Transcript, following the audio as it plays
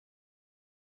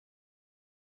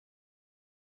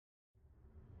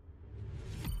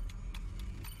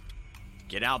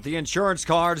Get out the insurance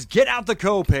cards, get out the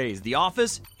copays. The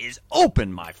office is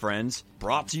open, my friends.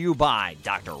 Brought to you by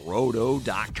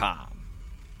drroto.com.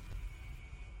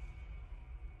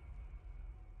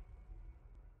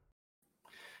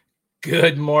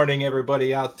 Good morning,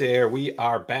 everybody out there. We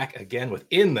are back again with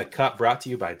In the Cup, brought to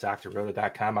you by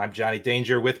drroto.com. I'm Johnny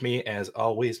Danger. With me, as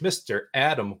always, Mr.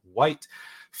 Adam White.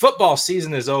 Football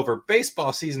season is over.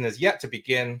 Baseball season is yet to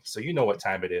begin, so you know what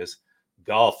time it is.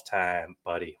 Golf time,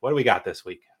 buddy. What do we got this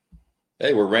week?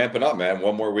 Hey, we're ramping up, man.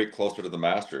 One more week closer to the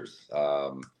Masters.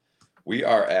 We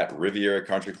are at Riviera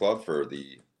Country Club for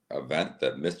the event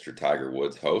that Mr. Tiger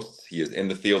Woods hosts. He is in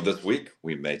the field this week.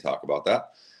 We may talk about that.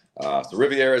 So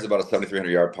Riviera is about a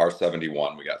 7,300-yard par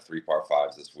 71. We got 3 par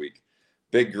 5s this week.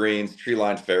 Big greens,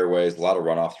 tree-lined fairways, a lot of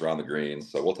runoffs around the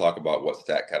greens. So we'll talk about what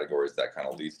stat categories that kind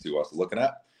of leads to us looking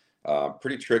at.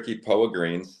 Pretty tricky POA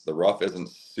greens. The rough isn't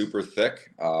super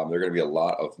thick. There are going to be a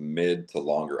lot of mid to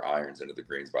longer irons into the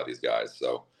greens by these guys.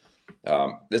 So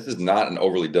this is not an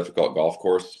overly difficult golf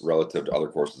course relative to other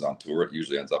courses on tour. It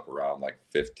usually ends up around like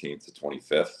 15th to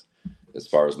 25th as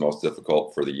far as most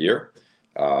difficult for the year.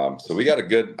 So we got a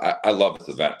good, I love this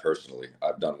event personally.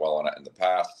 I've done well on it in the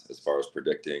past as far as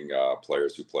predicting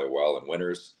players who play well and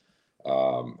winners.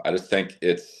 I just think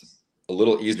it's a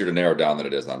little easier to narrow down than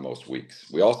it is on most weeks.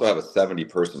 We also have a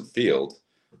 70-person field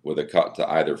with a cut to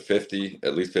either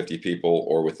at least 50 people,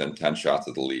 or within 10 shots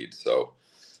of the lead. So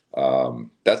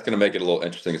that's going to make it a little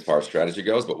interesting as far as strategy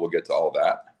goes, but we'll get to all of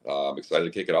that. I'm excited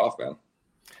to kick it off, man.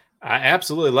 I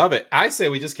absolutely love it. I say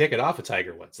we just kick it off with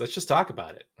Tiger Woods. Let's just talk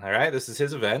about it. All right. This is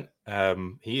his event.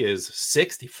 He is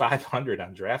 6,500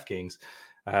 on DraftKings.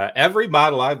 Every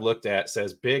model I've looked at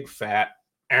says big, fat,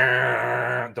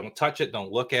 don't touch it.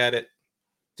 Don't look at it.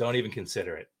 Don't even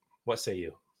consider it. What say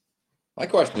you? My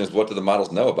question is, what do the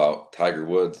models know about Tiger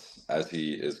Woods as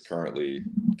he is currently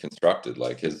constructed?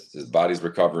 Like his body's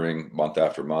recovering month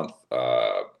after month.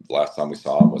 Last time we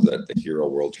saw him was at the Hero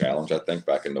World Challenge, I think,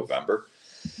 back in November.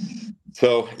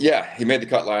 So, yeah, he made the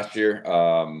cut last year.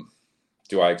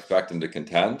 Do I expect him to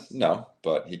contend? No,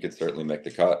 but he could certainly make the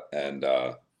cut and,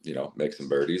 make some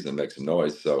birdies and make some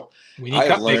noise. So we need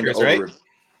cut makers, right?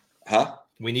 Huh?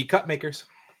 We need cut makers.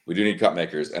 We do need cut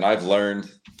makers. And I've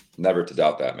learned never to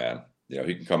doubt that, man.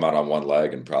 He can come out on one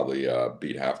leg and probably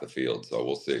beat half the field. So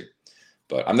we'll see.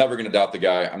 But I'm never going to doubt the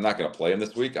guy. I'm not going to play him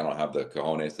this week. I don't have the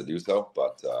cojones to do so,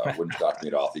 but it wouldn't shock me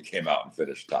at all if he came out and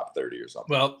finished top 30 or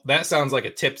something. Well, that sounds like a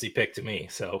tipsy pick to me.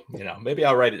 So, maybe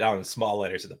I'll write it down in small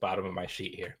letters at the bottom of my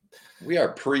sheet here. We are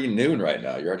pre-noon right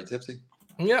now. You're already tipsy?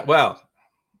 Yeah, well,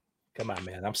 come on,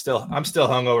 man. I'm still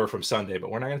hungover from Sunday,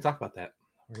 but we're not going to talk about that.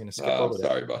 We're going to skip over that. I'm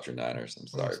sorry about your Niners. I'm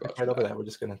sorry about right over that. We're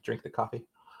just going to drink the coffee.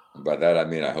 By that, I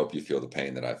mean, I hope you feel the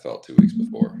pain that I felt 2 weeks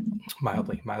before.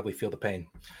 Mildly feel the pain.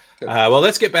 Well,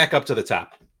 let's get back up to the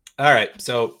top. All right.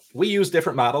 So we use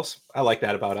different models. I like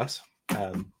that about us.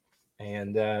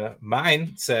 And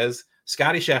mine says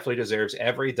Scotty Scheffler deserves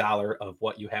every dollar of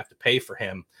what you have to pay for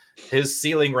him. His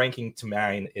ceiling ranking to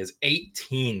mine is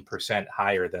 18%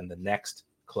 higher than the next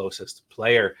closest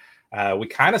player. We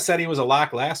kind of said he was a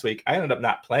lock last week. I ended up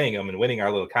not playing him and winning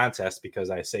our little contest because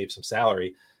I saved some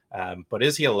salary. But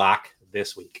is he a lock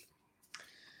this week?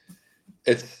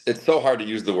 It's so hard to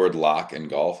use the word lock in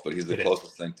golf, but he's the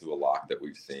closest thing to a lock that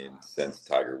we've seen since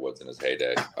Tiger Woods in his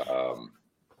heyday.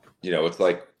 It's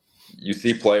like you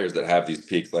see players that have these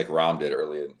peaks like Rahm did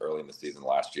early in the season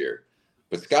last year.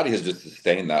 But Scotty has just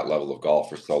sustained that level of golf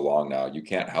for so long now. You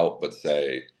can't help but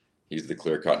say he's the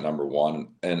clear-cut number one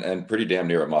and pretty damn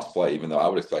near a must-play, even though I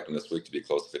would expect him this week to be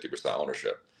close to 50%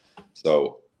 ownership.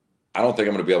 So I don't think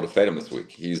I'm going to be able to fade him this week.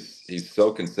 He's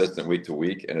so consistent week to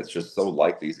week, and it's just so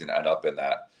likely he's going to end up in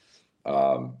that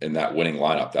winning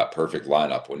lineup, that perfect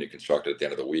lineup when you construct it at the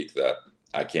end of the week, that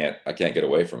I can't get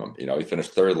away from him. He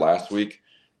finished third last week,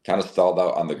 kind of stalled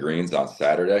out on the greens on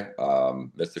Saturday,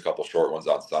 missed a couple short ones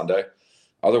on Sunday.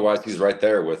 Otherwise, he's right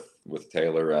there with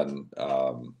Taylor and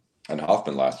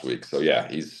Hoffman last week. So yeah,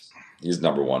 he's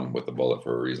number one with the bullet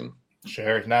for a reason.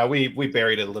 Sure. Now we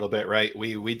buried it a little bit, right?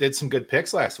 We did some good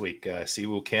picks last week.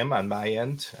 Siwoo Kim on my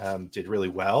end did really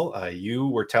well. You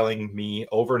were telling me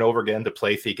over and over again to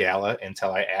play Theegala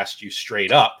until I asked you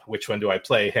straight up, which one do I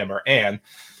play, him or Ann?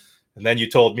 And then you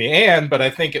told me Ann, but I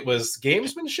think it was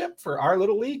gamesmanship for our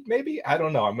little league, maybe. I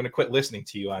don't know. I'm going to quit listening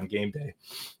to you on game day.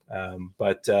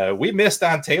 But we missed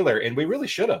on Taylor, and we really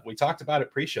should have. We talked about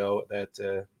it pre-show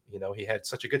that he had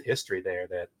such a good history there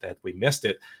that we missed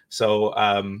it. So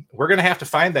we're going to have to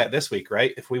find that this week,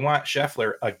 right? If we want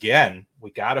Scheffler again,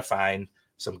 we got to find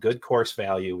some good course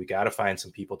value. We got to find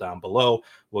some people down below.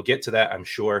 We'll get to that, I'm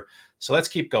sure. So let's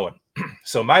keep going.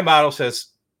 So my model says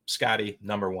Scotty,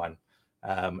 number one.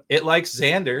 It likes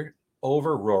Xander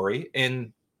over Rory.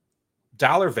 In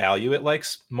dollar value, it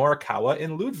likes Morikawa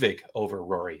and Ludwig over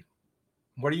Rory.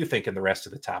 What are you thinking the rest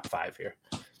of the top 5 here?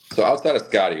 So outside of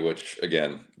Scotty, which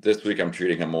again, this week I'm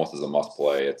treating him most as a must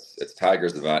play. It's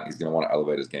Tiger's event. He's going to want to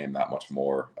elevate his game that much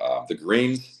more. The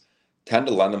greens tend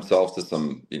to lend themselves to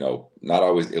some, not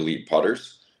always elite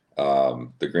putters.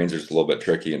 The greens are just a little bit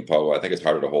tricky in Poa. I think it's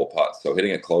harder to hole putt. So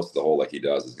hitting it close to the hole like he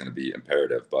does is going to be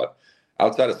imperative. But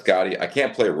outside of Scotty, I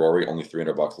can't play Rory, only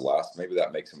 $300 less. Maybe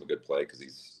that makes him a good play because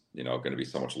he's, going to be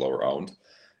so much lower owned.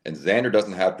 And Xander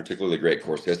doesn't have particularly great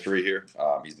course history here.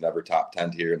 He's never top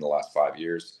 10 here in the last 5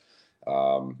 years.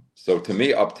 So to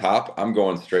me, up top, I'm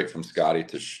going straight from Scotty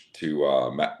to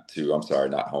I'm sorry,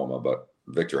 not Homa, but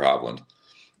Victor Hovland.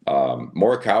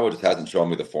 Morikawa just hasn't shown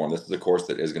me the form. This is a course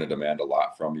that is going to demand a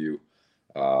lot from you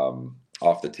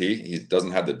off the tee. He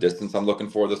doesn't have the distance I'm looking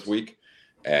for this week.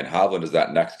 And Hovland is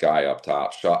that next guy up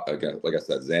top. Shot again, like I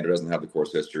said, Xander doesn't have the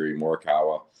course history.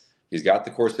 Morikawa, he's got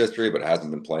the course history, but hasn't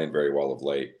been playing very well of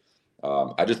late.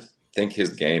 I just think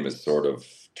his game is sort of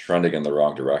trending in the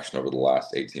wrong direction over the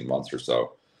last 18 months or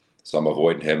so. So I'm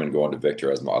avoiding him and going to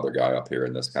Victor as my other guy up here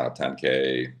in this kind of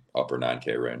 10K, upper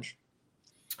 9K range.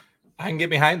 I can get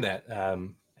behind that.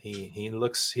 He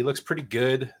looks pretty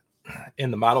good in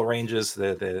the model ranges.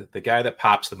 The guy that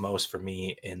pops the most for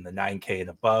me in the 9K and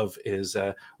above is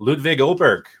Ludwig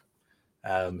Åberg.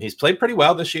 He's played pretty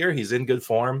well this year. He's in good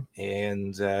form,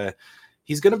 and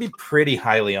he's going to be pretty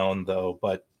highly owned though.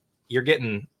 But you're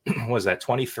getting, what is that,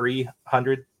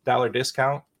 $2,300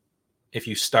 discount if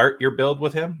you start your build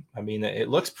with him. I mean, it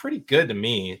looks pretty good to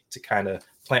me to kind of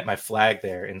plant my flag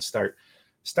there and start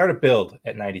a build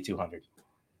at 9,200.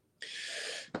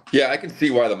 Yeah, I can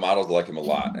see why the models like him a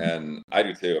lot, and I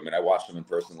do too. I mean, I watched him in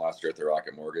person last year at the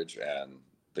Rocket Mortgage, and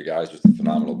the guy's just a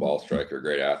phenomenal ball striker,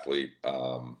 great athlete.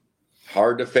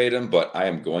 Hard to fade him, but I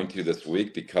am going to this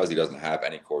week because he doesn't have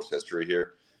any course history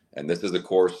here. And this is a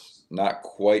course not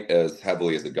quite as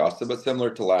heavily as Augusta, but similar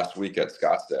to last week at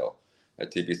Scottsdale,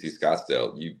 at TPC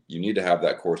Scottsdale. You need to have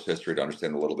that course history to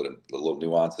understand a little bit of the little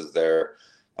nuances there,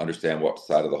 understand what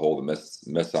side of the hole to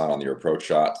miss on your approach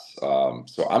shots.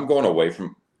 So I'm going away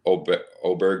from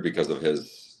Åberg because of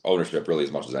his ownership really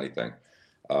as much as anything.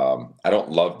 I don't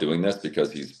love doing this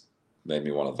because he's made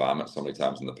me want to vomit so many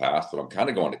times in the past, but I'm kind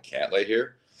of going to Cantlay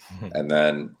here. And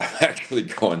then I'm actually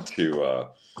going to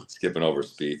skipping over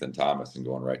Spieth and Thomas and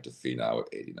going right to Finau at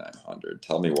 8,900.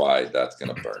 Tell me why that's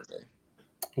going to burn me.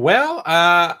 Well,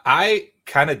 I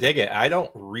kind of dig it. I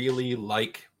don't really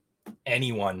like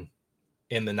anyone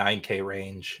in the 9K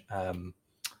range.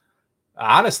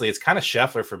 Honestly, it's kind of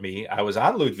Scheffler for me. I was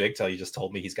on Ludwig till you just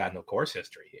told me he's got no course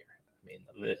history here. I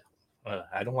mean,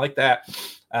 I don't like that.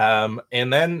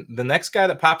 And then the next guy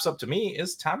that pops up to me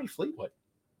is Tommy Fleetwood.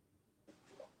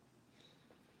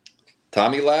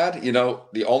 Tommy Ladd,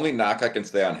 the only knock I can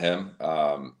say on him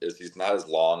is he's not as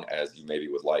long as you maybe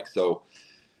would like. So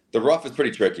the rough is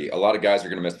pretty tricky. A lot of guys are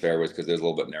going to miss fairways because they're a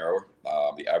little bit narrower.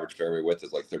 The average fairway width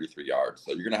is like 33 yards.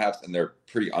 So you're going to have, and they're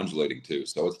pretty undulating too.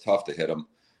 So it's tough to hit them.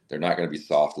 They're not going to be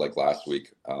soft like last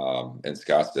week in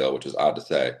Scottsdale, which is odd to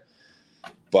say.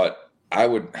 But I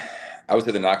would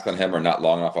say the knocks on him are not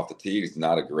long enough off the tee. He's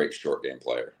not a great short game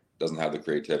player. Doesn't have the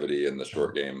creativity in the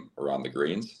short game around the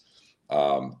greens.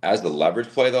 As the leverage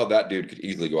play, though, that dude could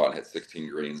easily go out and hit 16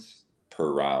 greens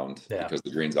per round because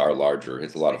the greens are larger.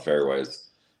 Hits a lot of fairways.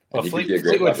 Well,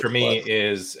 Fleetwood for me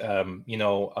is,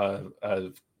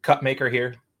 a cut maker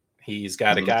here. He's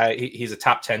got a guy. He's a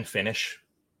top 10 finish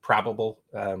probable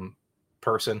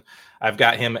person. I've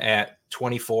got him at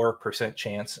 24%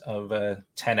 chance of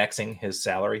 10xing his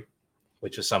salary,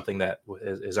 which is something that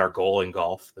is our goal in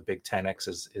golf. The big 10x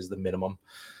is the minimum.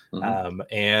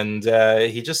 And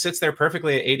he just sits there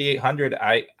perfectly at 8,800.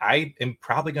 I am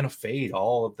probably going to fade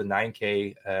all of the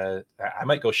 9K. I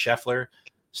might go Scheffler,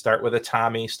 start with a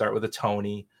Tommy, start with a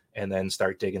Tony, and then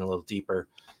start digging a little deeper.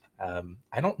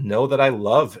 I don't know that I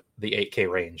love the 8K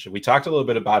range. We talked a little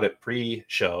bit about it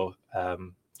pre-show,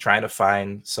 trying to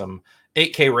find some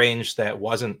 8K range that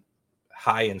wasn't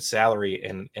high in salary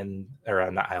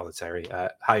or not high in salary,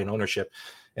 high in ownership.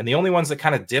 And the only ones that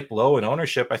kind of dip low in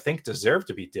ownership, I think, deserve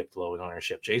to be dipped low in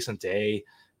ownership. Jason Day,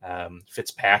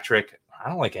 Fitzpatrick. I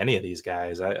don't like any of these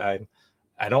guys. I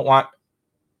don't want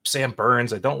Sam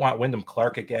Burns. I don't want Wyndham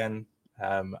Clark again.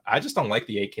 I just don't like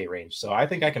the 8K range. So I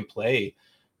think I can play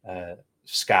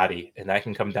Scotty, and I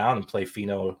can come down and play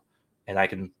Finau, and I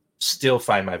can still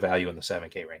find my value in the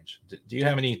 7K range. Do you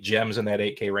have any gems in that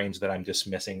 8K range that I'm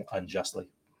dismissing unjustly?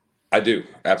 I do.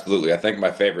 Absolutely. I think my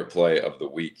favorite play of the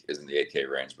week is in the 8K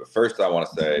range. But first, I want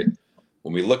to say,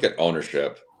 when we look at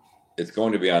ownership, It's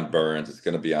going to be on Burns. It's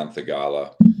going to be on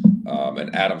Thigala.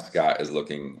 And Adam Scott is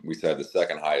looking, we said, the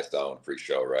second highest owned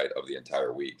pre-show, right, of the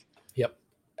entire week. Yep.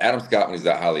 Adam Scott, when he's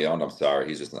that highly owned, I'm sorry,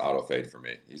 he's just an auto fade for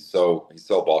me. He's so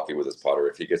bulky with his putter.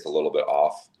 If he gets a little bit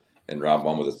off in round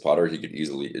one with his putter, he could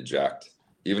easily eject,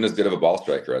 even as good of a ball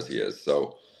striker as he is.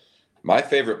 So my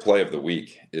favorite play of the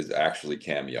week is actually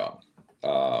Cam Young.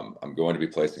 I'm going to be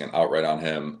placing an outright on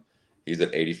him. He's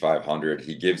at 8,500.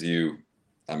 He gives you,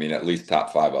 I mean, at least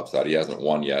top 5 upside. He hasn't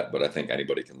won yet, but I think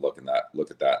anybody can look at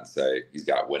that and say he's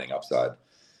got winning upside.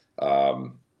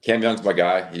 Cam Young's my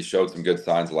guy. He showed some good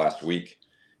signs last week.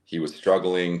 He was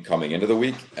struggling coming into the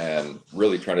week and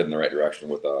really trended in the right direction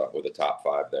with a top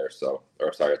 5 there.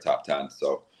 A top 10.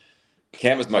 So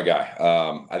Cam is my guy.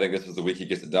 I think this is the week he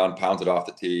gets it done, pounds it off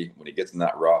the tee. When he gets in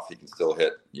that rough, he can still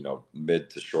hit, mid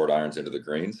to short irons into the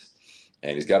greens.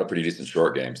 And he's got a pretty decent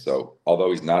short game. So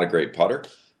although he's not a great putter,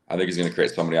 I think he's going to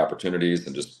create so many opportunities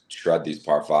and just shred these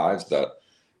par 5s that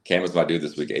Cam is my dude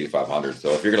this week, 8,500.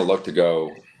 So if you're going to look to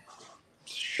go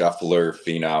Scheffler,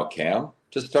 Finau, Cam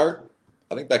to start,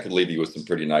 I think that could leave you with some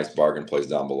pretty nice bargain plays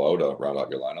down below to round out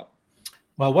your lineup.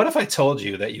 Well, what if I told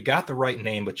you that you got the right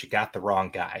name, but you got the wrong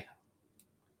guy?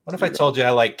 What if I told you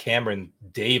I like Cameron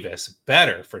Davis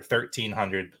better for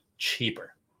 1,300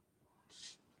 cheaper?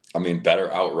 I mean, better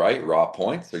outright raw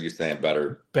points? Or are you saying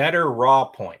better? Better raw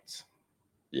points.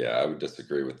 Yeah, I would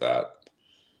disagree with that.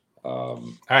 All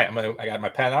right, I got my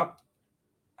pen up.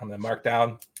 I'm going to mark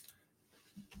down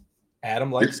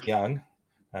Adam likes Young.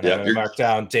 And I'm going to mark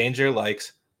down Danger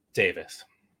likes Davis.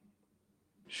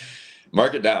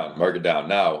 Mark it down.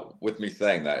 Now, with me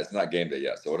saying that, it's not game day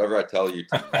yet. So whatever I tell you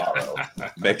tomorrow,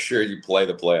 make sure you play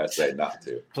the play I say not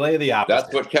to. Play the opposite.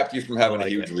 That's what kept you from having a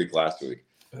huge week last week.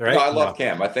 Right? I love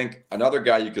Cam. I think another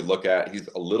guy you could look at, he's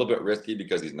a little bit risky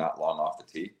because he's not long off the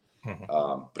tee.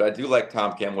 Mm-hmm. But I do like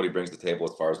Tom Kim, what he brings to the table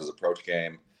as far as his approach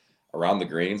game. Around the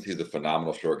greens, he's a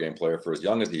phenomenal short game player. For as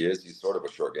young as he is, he's sort of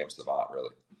a short game savant, really.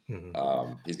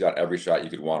 Mm-hmm. He's got every shot you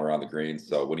could want around the greens.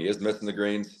 So when he is missing the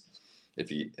greens, if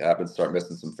he happens to start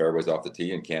missing some fairways off the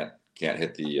tee and can't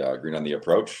hit the green on the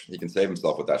approach, he can save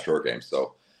himself with that short game.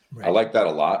 So right. I like that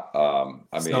a lot.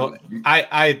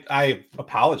 I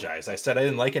apologize. I said I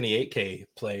didn't like any 8K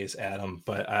plays, Adam,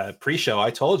 but pre-show I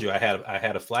told you I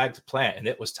had a flag to plant, and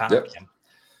it was Tom Kim.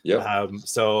 Yep.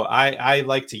 So I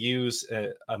like to use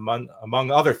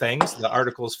among other things the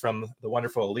articles from the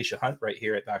wonderful Alicia Hunt right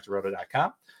here at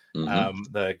drroto.com. Mm-hmm.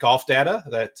 The golf data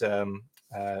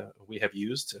that we have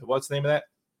used. What's the name of that?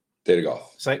 Data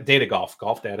Golf. Data Golf.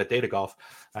 Golf data. Data Golf.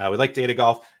 We like Data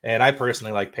Golf, and I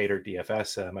personally like Pater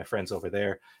DFS. My friends over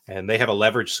there, and they have a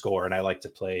leverage score, and I like to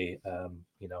play,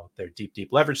 their deep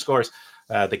leverage scores.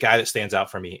 The guy that stands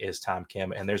out for me is Tom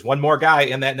Kim, and there's one more guy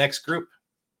in that next group.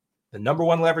 The number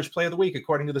one leverage play of the week,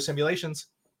 according to the simulations,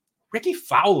 Ricky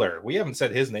Fowler. We haven't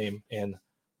said his name in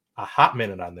a hot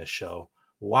minute on this show.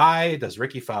 Why does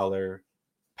Ricky Fowler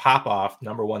pop off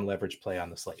number one leverage play on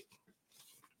the slate?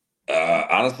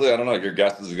 Honestly, I don't know. Your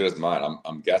guess is as good as mine.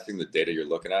 I'm guessing the data you're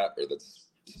looking at, or that's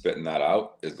spitting that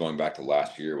out, is going back to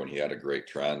last year when he had a great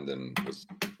trend and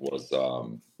was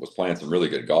playing some really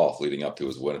good golf leading up to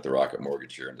his win at the Rocket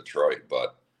Mortgage here in Detroit.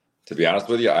 But to be honest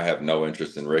with you, I have no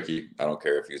interest in Ricky. I don't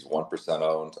care if he's 1%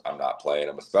 owned. I'm not playing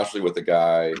him, especially with the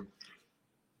guy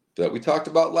that we talked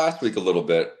about last week a little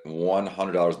bit,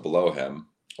 $100 below him,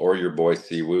 or your boy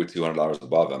Siwoo, $200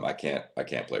 above him. I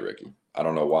can't play Ricky. I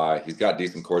don't know why. He's got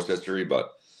decent course history,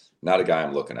 but not a guy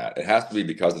I'm looking at. It has to be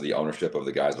because of the ownership of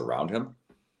the guys around him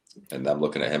and them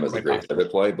looking at him as a great pivot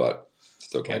play, but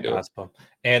still can't do it.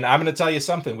 And I'm going to tell you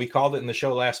something. We called it in the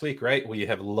show last week, right? We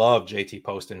have loved JT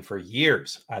Poston for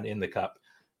years on In the Cup.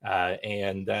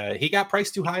 And he got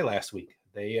priced too high last week.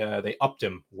 They upped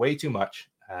him way too much.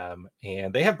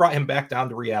 And they have brought him back down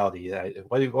to reality.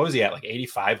 What was he at? Like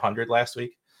 8,500 last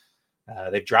week?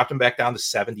 They've dropped him back down to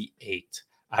 78.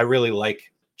 I really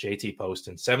like JT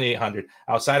Poston, 7,800.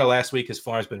 Outside of last week, his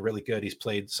form has been really good. He's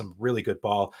played some really good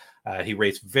ball. He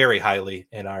rates very highly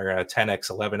in our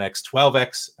 10X, 11X,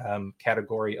 12X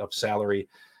category of salary.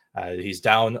 He's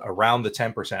down around the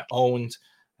 10% owned.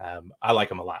 I like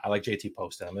him a lot. I like JT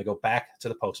Poston. I'm going to go back to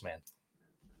the Postman.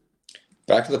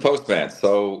 Back to the Postman.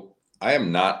 So I am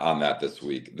not on that this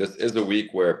week. This is a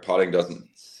week where putting doesn't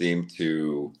seem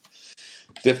to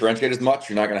differentiate as much.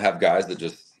 You're not going to have guys that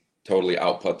just totally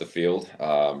output the field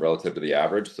relative to the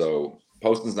average. So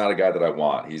Poston's not a guy that I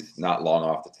want. He's not long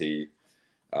off the tee.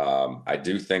 I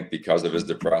do think because of his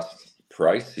depressed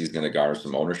price, he's going to garner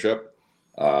some ownership.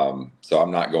 So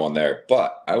I'm not going there.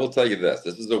 But I will tell you this.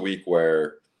 This is a week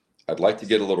where I'd like to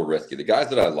get a little risky. The guys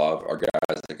that I love are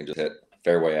guys that can just hit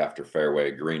fairway after fairway,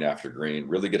 green after green,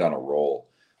 really get on a roll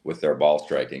with their ball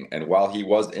striking. And while he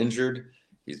was injured,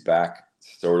 he's back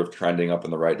sort of trending up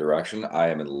in the right direction. I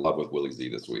am in love with Willie Z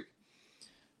this week.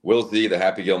 Will Z, the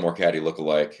Happy Gilmore caddy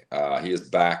lookalike, he is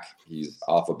back. He's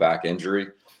off a back injury.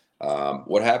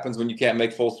 What happens when you can't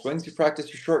make full swings? You practice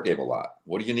your short game a lot.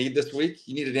 What do you need this week?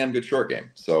 You need a damn good short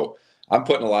game. So I'm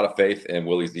putting a lot of faith in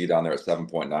Willie Z down there at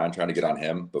 7.9, trying to get on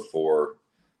him before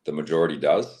the majority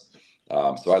does.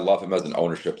 So I love him as an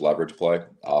ownership leverage play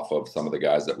off of some of the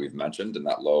guys that we've mentioned in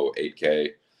that low 8K,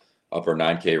 upper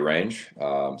 9K range.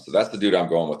 So that's the dude I'm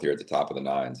going with here at the top of the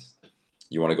nines.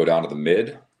 You want to go down to the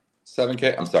mid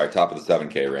 7K? I'm sorry, top of the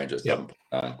 7K range at 7.9.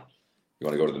 You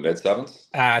want to go to the mid sevens?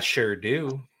 I sure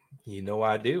do. You know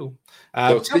I do.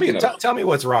 So tell me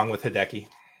what's wrong with Hideki.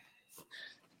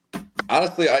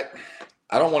 Honestly,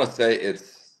 I don't want to say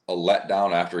it's a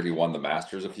letdown after he won the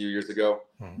Masters a few years ago,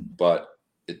 but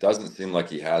it doesn't seem like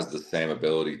he has the same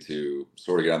ability to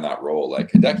sort of get on that roll.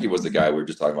 Like Hideki was the guy we were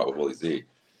just talking about with Willie Z.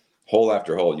 Hole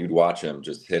after hole, you'd watch him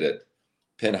just hit it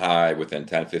pin high within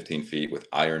 10, 15 feet with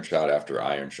iron shot after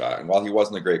iron shot. And while he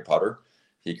wasn't a great putter,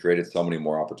 he created so many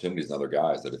more opportunities than other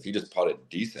guys that if he just putted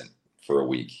decent for a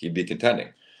week, he'd be contending.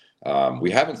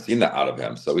 We haven't seen that out of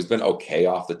him. So he's been okay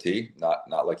off the tee,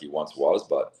 not like he once was,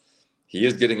 but he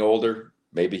is getting older.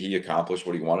 Maybe he accomplished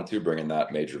what he wanted to, bringing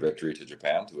that major victory to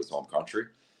Japan, to his home country,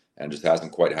 and just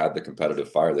hasn't quite had the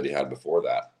competitive fire that he had before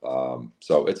that.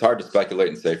 So it's hard to speculate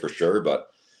and say for sure, but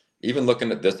even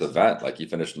looking at this event, like he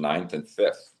finished 9th and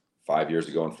 5th 5 years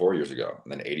ago and 4 years ago,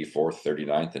 and then 84th,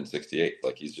 39th, and 68th.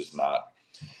 Like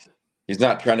he's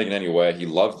not trending in any way. He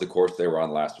loves the course they were on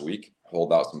last week,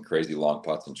 hold out some crazy long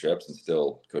putts and chips, and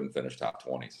still couldn't finish top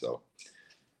 20. So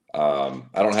I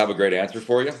don't have a great answer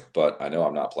for you, but I know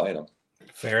I'm not playing him.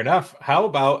 Fair enough. How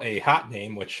about a hot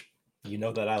name, which you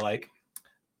know that I like,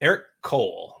 Eric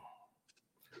Cole?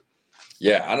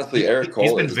 Yeah, honestly, Eric Cole.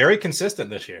 He's been very consistent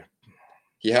this year.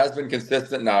 He has been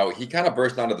consistent. Now, he kind of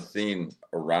burst onto the scene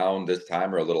around this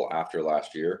time or a little after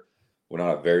last year. Went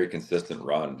on a very consistent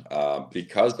run.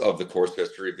 Because of the course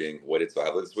history being weighted so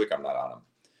heavily this week, I'm not on him.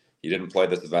 He didn't play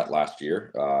this event last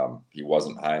year. He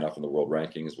wasn't high enough in the world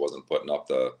rankings, wasn't putting up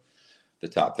the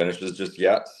top finishes just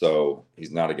yet. So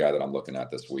he's not a guy that I'm looking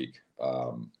at this week.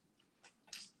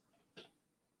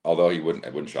 Although it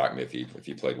wouldn't shock me if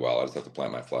he played well. I just have to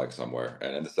plant my flag somewhere.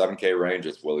 And in the 7K range,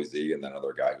 it's Willie Z and then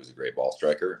another guy who's a great ball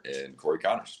striker in Corey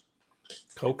Connors.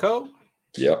 Coco?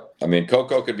 Yep. I mean,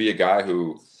 Coco could be a guy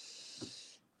who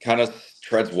kind of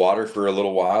treads water for a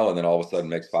little while and then all of a sudden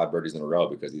makes 5 birdies in a row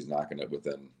because he's knocking it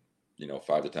within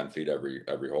 5 to 10 feet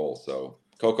every hole. So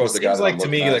Coco's the guy. Seems like to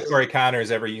me that Corey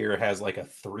Connors every year has like a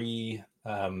 3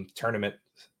 tournament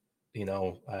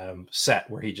set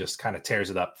where he just kind of tears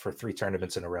it up for 3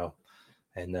 tournaments in a row.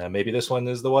 And maybe this one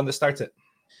is the one that starts it.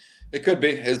 It could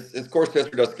be. His course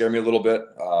history does scare me a little bit.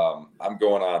 I'm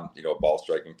going on, ball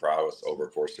striking prowess over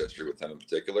course history with him in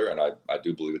particular. And I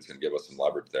do believe it's going to give us some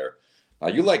leverage there. Now,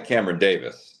 you like Cameron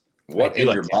Davis. What in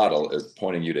your model is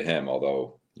pointing you to him,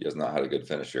 although he has not had a good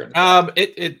finish here?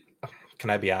 Can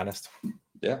I be honest?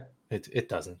 Yeah. It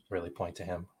doesn't really point to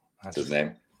him. That's his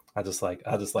name. I just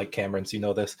like Cameron's. You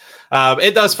know this.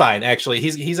 It does fine actually.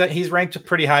 He's ranked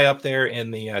pretty high up there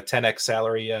in the 10x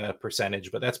salary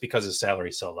percentage, but that's because his salary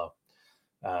is so low.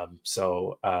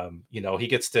 He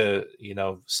gets to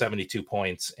 72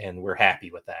 points, and we're happy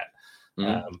with that.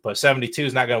 But 72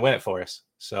 is not going to win it for us.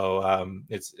 So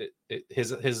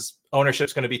his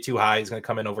ownership's going to be too high. He's going to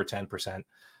come in over 10%.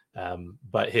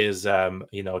 But his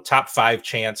top 5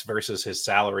 chance versus his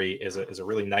salary is a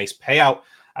really nice payout.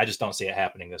 I just don't see it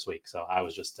happening this week. So I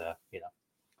was just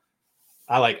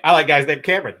I like guys named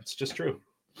Cameron. It's just true.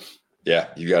 Yeah,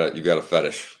 you got a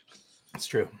fetish. It's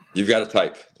true. You've got a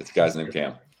type. It's guys named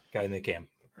Cam. Guy named Cam.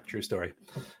 True story.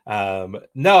 The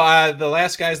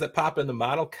last guys that pop in the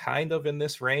model kind of in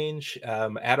this range.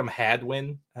 Adam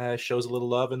Hadwin shows a little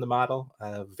love in the model.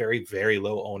 Very, very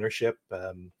low ownership.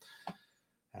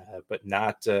 But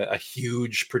not a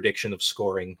huge prediction of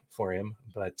scoring for him.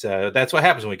 But that's what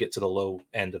happens when we get to the low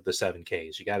end of the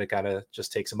 7Ks. You got to kind of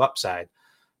just take some upside.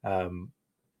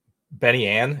 Benny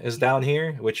Ann is down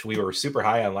here, which we were super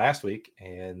high on last week,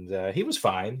 and he was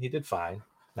fine. He did fine.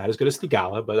 Not as good as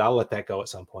Thigala, but I'll let that go at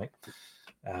some point.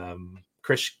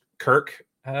 Chris Kirk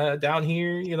down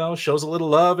here, shows a little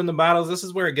love in the models. This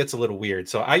is where it gets a little weird.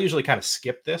 So I usually kind of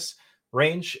skip this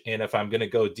range, and if I'm going to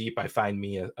go deep, I find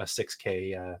me a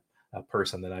 6K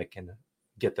person that I can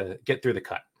get through the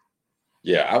cut.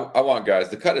 Yeah, I want guys.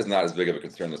 The cut is not as big of a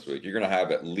concern this week. You're going to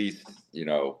have at least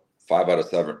 5 out of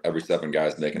 7 every 7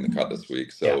 guys making the cut this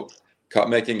week. So Cut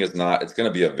making is not. It's going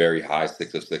to be a very high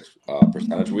 6 of 6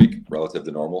 percentage week relative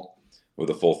to normal with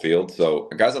a full field. So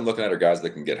guys I'm looking at are guys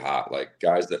that can get hot, like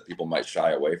guys that people might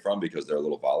shy away from because they're a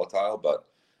little volatile. But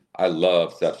I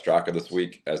love Sepp Straka this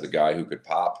week as a guy who could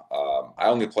pop. I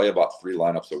only play about 3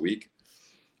 lineups a week.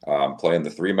 Playing the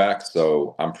 3 max,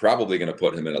 so I'm probably going to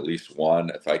put him in at least 1.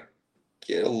 If I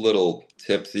get a little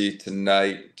tipsy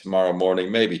tonight, tomorrow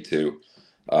morning, maybe 2.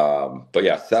 But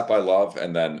yeah, Sepp I love,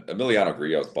 and then Emiliano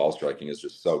Grillo's ball striking is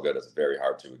just so good. It's very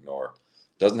hard to ignore.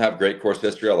 Doesn't have great course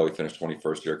history, although he finished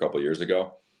 21st here a couple of years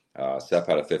ago. Sepp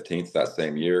had a 15th that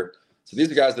same year. So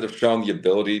these are guys that have shown the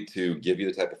ability to give you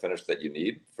the type of finish that you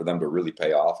need for them to really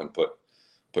pay off and put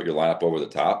your lineup over the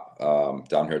top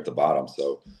down here at the bottom.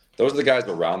 So those are the guys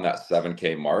around that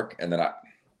 7K mark. And then,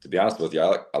 to be honest with you,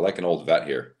 I like an old vet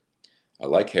here. I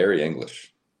like Harry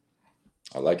English.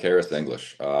 I like Harris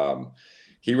English.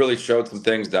 He really showed some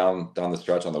things down the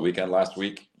stretch on the weekend last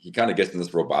week. He kind of gets in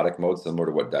this robotic mode, similar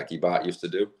to what DeckieBot used to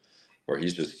do, where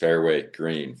he's just fairway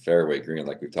green,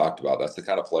 like we've talked about. That's the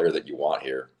kind of player that you want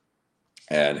here.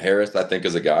 And Harris, I think,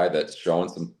 is a guy that's showing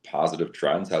some positive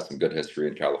trends, has some good history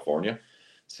in California.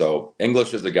 So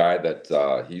English is a guy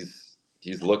that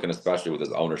he's looking, especially with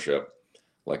his ownership,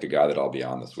 like a guy that I'll be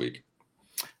on this week.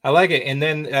 I like it. And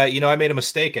then, I made a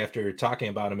mistake after talking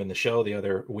about him in the show the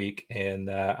other week. And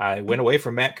I went away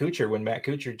from Matt Kuchar when Matt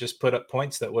Kuchar just put up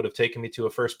points that would have taken me to a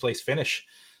first place finish.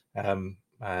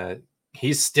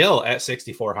 He's still at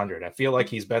 6,400. I feel like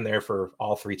he's been there for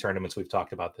all 3 tournaments we've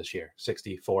talked about this year,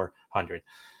 6,400.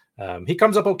 He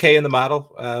comes up okay in the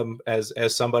model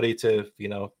as somebody to,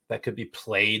 that could be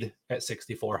played at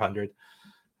 6,400.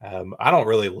 I don't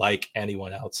really like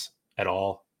anyone else at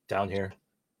all down here.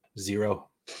 0.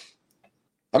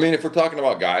 I mean, if we're talking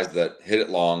about guys that hit it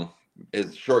long,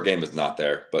 his short game is not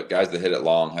there, but guys that hit it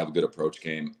long, have a good approach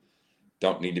game,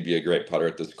 don't need to be a great putter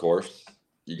at this course.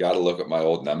 You got to look at my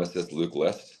old nemesis, Luke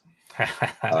List.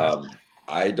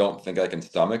 I don't think I can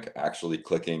stomach actually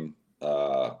clicking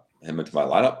him into my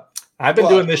lineup. I've been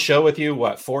doing this show with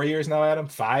you, 4 years now, Adam?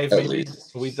 5 maybe?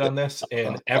 Least. We've done this.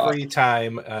 And every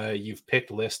time you've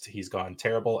picked List, he's gone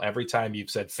terrible. Every time you've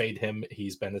said fade him,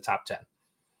 he's been the top 10.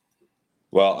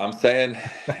 Well, I'm saying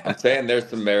there's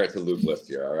some merit to Luke List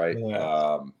here, all right?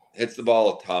 Yeah. Hits the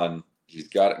ball a ton. He's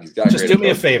got just do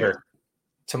me a favor.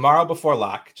 Tomorrow before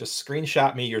lock, just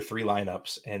screenshot me your 3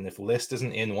 lineups. And if List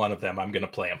isn't in one of them, I'm going to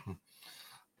play him.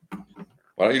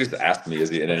 Why don't you just ask me, is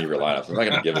he in any of your lineups? I'm not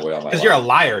going to give away all my Because you're a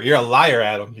liar. You're a liar,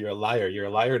 Adam. You're a liar. You're a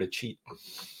liar to cheat.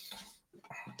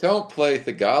 Don't play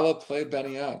Thigala, play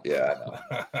Benny out. Yeah,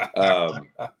 I know.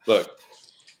 Look,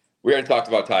 we already talked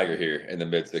about Tiger here in the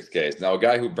mid 6Ks. Now, a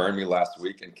guy who burned me last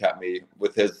week and kept me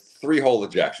with his 3-hole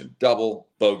ejection, double,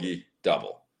 bogey,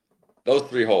 double. Those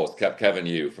 3 holes kept Kevin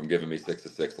Yu from giving me 6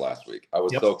 of 6 last week. I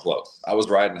was so close. I was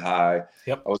riding high.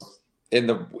 Yep. I was in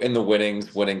the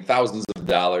winnings, winning thousands of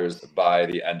dollars by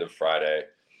the end of Friday.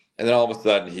 And then all of a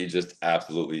sudden he just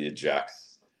absolutely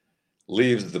ejects,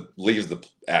 leaves the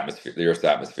atmosphere, the Earth's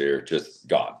atmosphere, just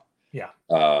gone. Yeah.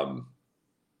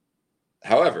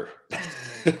 However,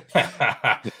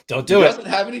 don't do it. He doesn't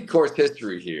have any course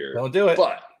history here. Don't do it.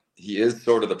 But he is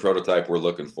sort of the prototype we're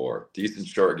looking for. Decent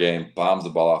short game, bombs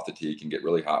the ball off the tee, can get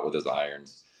really hot with his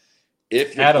irons.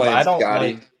 If you're Adam, playing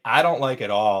Scotty, I don't like at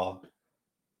all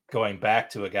going back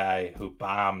to a guy who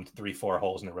bombed 3-4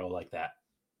 holes in a row like that.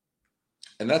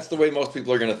 And that's the way most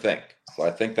people are going to think. So I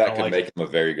think that could make him a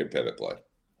very good pivot play.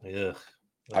 Ugh.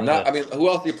 I'm not. I mean, who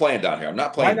else are you playing down here? I'm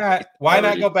not playing. Why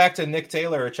not go back to Nick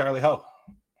Taylor or Charlie Ho?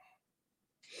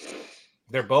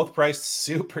 They're both priced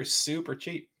super, super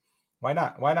cheap. Why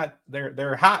not? Why not?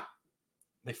 They're hot.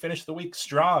 They finished the week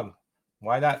strong.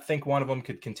 Why not think one of them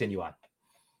could continue on?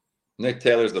 Nick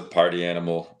Taylor's the party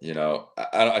animal.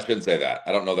 I shouldn't say that.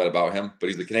 I don't know that about him, but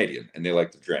he's a Canadian and they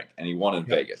like to drink, and he won in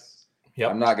Vegas. Yep.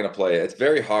 I'm not going to play. It's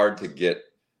very hard to get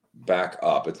back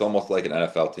up. It's almost like an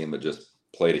NFL team that just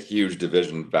played a huge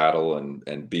division battle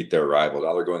and beat their rival.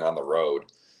 Now they're going on the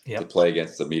road to play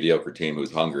against a mediocre team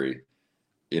who's hungry.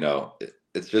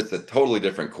 It's just a totally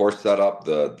different course setup.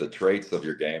 The traits of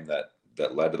your game that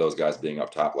led to those guys being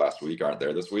up top last week aren't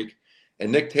there this week.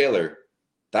 And Nick Taylor,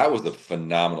 that was a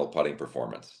phenomenal putting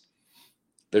performance.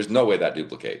 There's no way that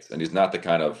duplicates. And he's not the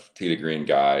kind of tee to green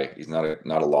guy. He's not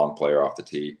a long player off the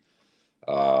tee.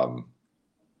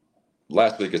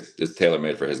 Last week is tailor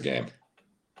made for his game.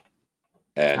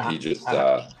 And he just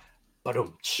doesn't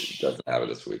have it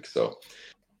this week. So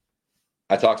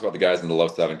I talked about the guys in the low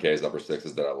 7Ks, upper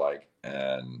 6s that I like.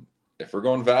 And if we're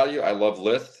going value, I love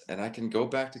List. And I can go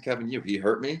back to Kevin Yu. He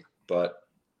hurt me, but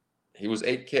He was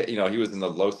 8K. He was in the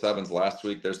low sevens last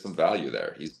week. There's some value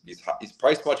there. He's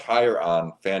priced much higher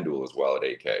on FanDuel as well at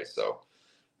 8K. So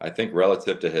I think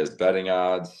relative to his betting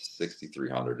odds,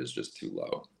 6,300 is just too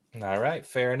low. All right,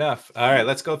 fair enough. All right,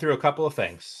 let's go through a couple of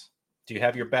things. Do you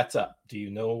have your bets up? Do you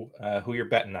know who you're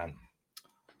betting on?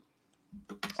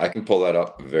 I can pull that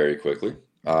up very quickly.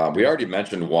 We already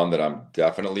mentioned one that I'm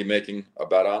definitely making a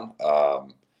bet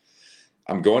on.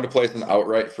 I'm going to place an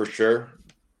outright for sure.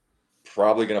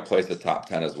 Probably going to place a top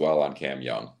 10 as well on Cam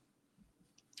Young.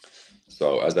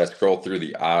 So as I scroll through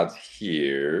the odds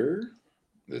here,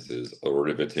 this is a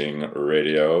riveting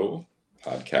radio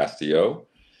podcastio.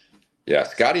 Yeah,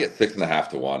 Scotty at 6.5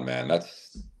 to 1, man.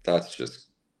 That's just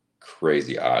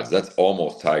crazy odds. That's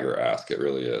almost Tiger-esque. It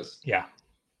really is. Yeah.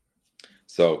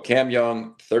 So Cam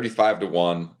Young, 35 to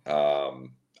 1,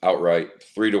 outright,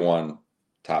 3 to 1,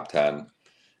 top 10.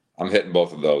 I'm hitting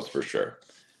both of those for sure.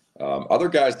 Other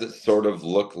guys that sort of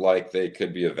look like they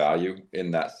could be a value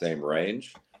in that same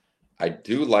range. I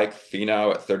do like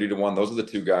Finau at 30 to 1. Those are the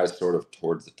two guys sort of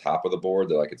towards the top of the board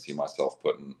that I could see myself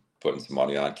putting some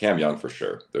money on. Cam Young for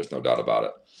sure. There's no doubt about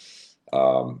it.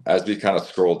 As we kind of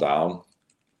scroll down,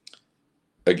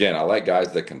 again, I like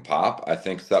guys that can pop. I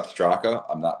think Sepp Straka,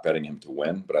 I'm not betting him to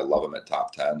win, but I love him at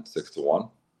top 10, 6 to 1.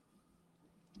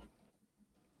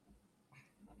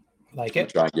 Like it.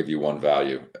 Try and give you one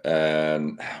value.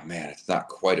 And man, it's not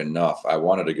quite enough. I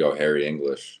wanted to go Harry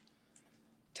English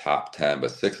top 10, but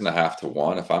 6.5 to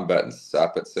 1. If I'm betting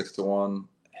Sepp at 6 to 1,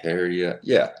 Harry,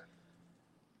 yeah.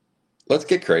 Let's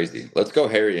get crazy. Let's go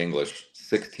Harry English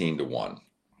 16 to 1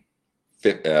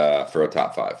 for a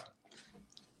top 5.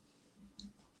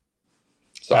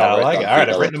 So I like it. All right,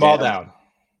 I've written them all down.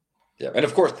 Yeah, and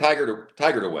of course Tiger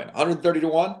to win 130 to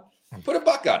 1. Put a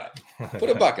buck on it. Put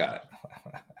a buck on it.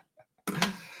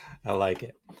 I like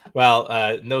it.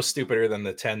 Well, no stupider than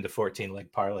the 10 to 14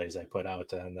 leg parlays I put out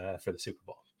for the Super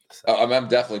Bowl. So. I'm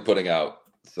definitely putting out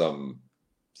some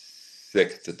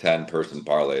 6 to 10 person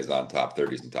parlays on top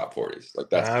 30s and top 40s. Like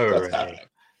that's happening.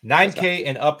 9K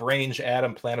and up range.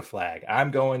 Adam, plant a flag. I'm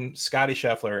going Scotty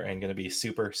Scheffler and going to be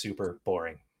super, super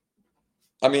boring.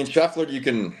 I mean, Scheffler,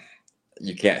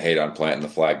 you can't hate on planting the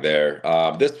flag there.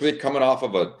 This week, coming off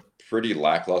of a pretty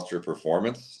lackluster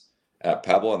performance at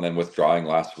Pebble and then withdrawing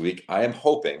last week, I am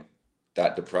hoping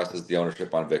that depresses the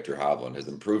ownership on Victor Hovland. His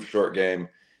improved short game,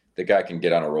 the guy can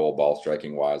get on a roll ball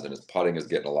striking wise, and his putting is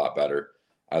getting a lot better.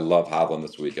 I love Hovland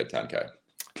this week at 10K.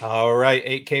 All right,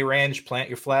 8K range, plant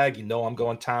your flag. You know I'm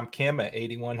going Tom Kim at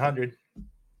 8,100.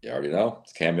 You already know.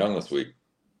 It's Cam Young this week.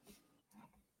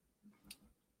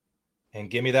 And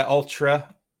give me that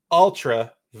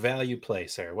ultra value play,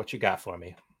 sir. What you got for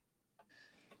me?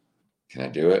 Can I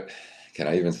do it? Can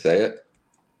I even say it?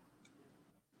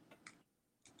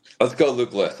 Let's go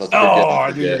Luke List.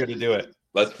 I knew you were going to do it.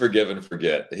 Let's forgive and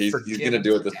forget. He's going to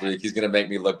do it this week. He's going to make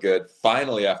me look good.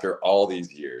 Finally, after all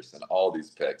these years and all these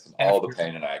picks and all the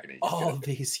pain and agony. After all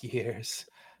these years.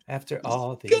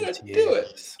 Do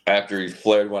it. After he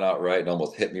flared one out right and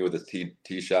almost hit me with his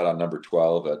tee shot on number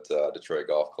 12 at Detroit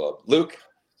Golf Club. Luke,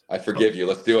 I forgive you.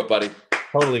 Let's do it, buddy.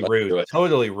 Totally rude.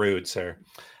 Totally rude, sir.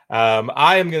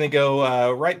 I am going to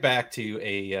go right back to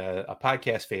a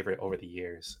podcast favorite over the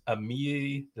years,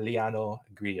 Emiliano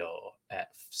Grillo at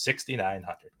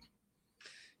 6,900.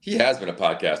 He has been a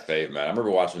podcast fave, man. I remember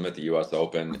watching him at the U.S.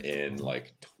 Open in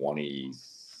like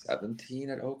 2017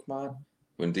 at Oakmont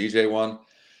when DJ won.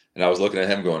 And I was looking at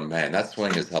him going, man, that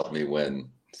swing has helped me win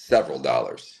several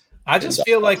dollars. I just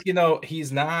feel like,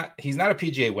 he's not a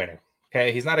PGA winner.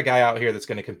 Okay. He's not a guy out here that's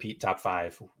going to compete top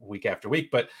 5 week after week,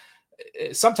 but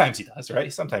sometimes he does,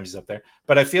 right? Sometimes he's up there,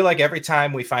 but I feel like every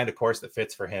time we find a course that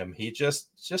fits for him, he just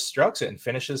strokes it and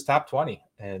finishes top 20.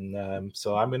 And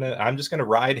so I'm just gonna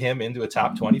ride him into a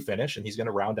top 20 finish, and he's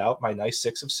gonna round out my nice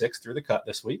 6 of 6 through the cut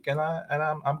this week. And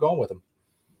I'm going with him.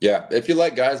 Yeah, if you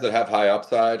like guys that have high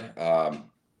upside,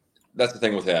 that's the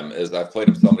thing with him is I've played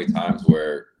him so many times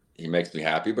where he makes me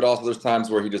happy, but also there's times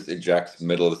where he just ejects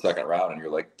middle of the second round and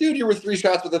you're like, dude, you were 3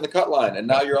 shots within the cut line. And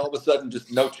now you're all of a sudden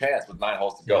just no chance with 9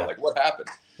 holes to go. Yeah. Like what happened?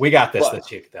 We got this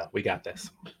week though. We got this.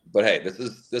 But hey,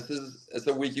 it's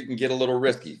a week you can get a little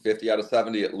risky. 50 out of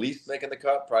 70 at least making the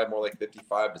cut, probably more like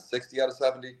 55 to 60 out of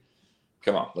 70.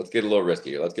 Come on, let's get a little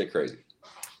risky. Let's get crazy.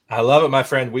 I love it, my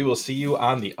friend. We will see you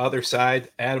on the other side.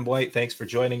 Adam White, thanks for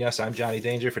joining us. I'm Johnny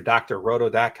Danger for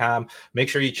drroto.com. Make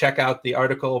sure you check out the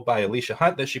article by Alicia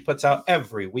Hunt that she puts out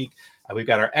every week. We've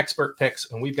got our expert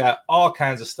picks, and we've got all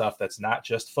kinds of stuff that's not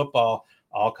just football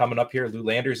all coming up here. Lou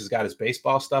Landers has got his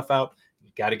baseball stuff out.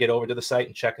 You got to get over to the site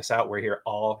and check us out. We're here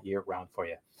all year round for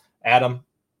you. Adam,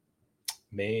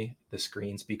 may the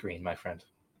screens be green, my friend.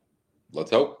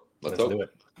 Let's hope. Let's do it.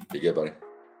 Be good, buddy.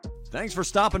 Thanks for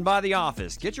stopping by the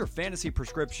office. Get your fantasy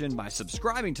prescription by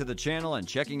subscribing to the channel and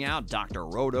checking out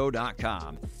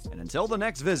drroto.com. And until the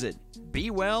next visit,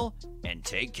 be well and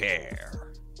take care.